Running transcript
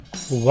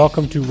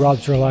Welcome to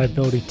Rob's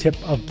Reliability Tip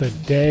of the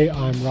Day.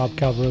 I'm Rob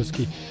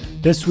Kalwarowski.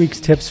 This week's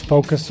tips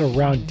focus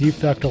around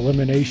defect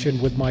elimination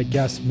with my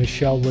guests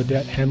Michelle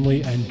Ledette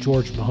Henley and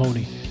George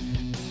Mahoney.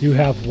 You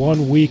have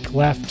 1 week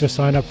left to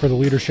sign up for the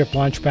Leadership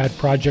Launchpad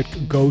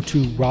project. Go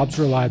to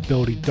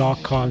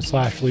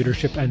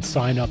robsreliability.com/leadership and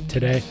sign up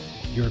today.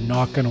 You're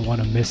not going to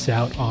want to miss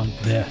out on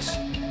this.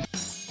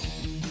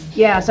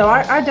 Yeah, so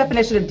our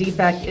definition of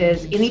defect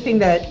is anything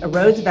that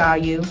erodes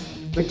value,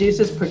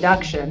 reduces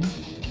production,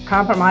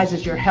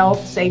 compromises your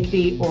health,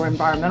 safety, or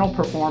environmental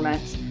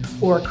performance,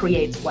 or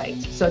creates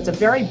waste. So it's a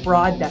very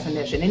broad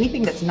definition.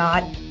 Anything that's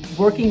not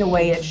working the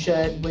way it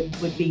should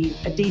would be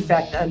a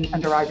defect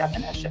under our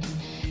definition.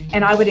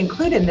 And I would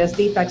include in this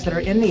defects that are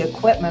in the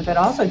equipment, but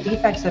also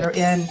defects that are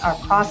in our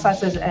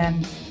processes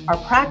and our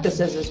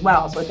practices as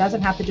well. So it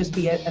doesn't have to just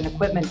be an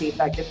equipment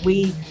defect. If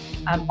we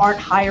aren't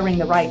hiring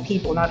the right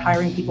people, not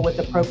hiring people with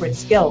appropriate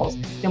skills,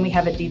 then we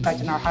have a defect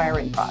in our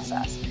hiring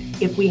process.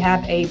 If we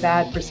have a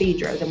bad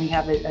procedure, then we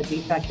have a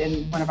defect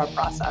in one of our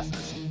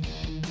processes.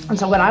 And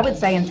so what I would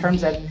say in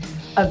terms of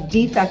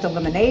defect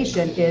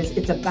elimination is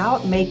it's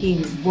about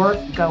making work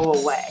go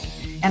away.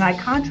 And I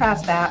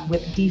contrast that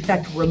with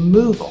defect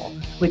removal,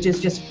 which is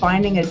just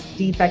finding a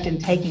defect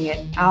and taking it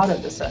out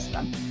of the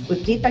system.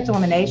 With defect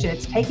elimination,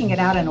 it's taking it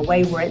out in a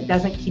way where it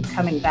doesn't keep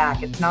coming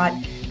back. It's not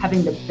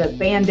having the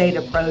Band-Aid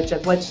approach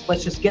of let's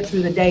just get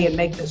through the day and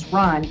make this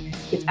run.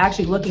 It's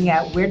actually looking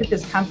at where did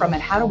this come from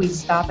and how do we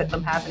stop it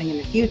from happening in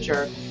the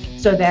future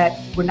so that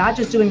we're not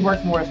just doing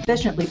work more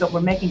efficiently, but we're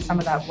making some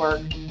of that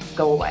work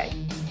go away.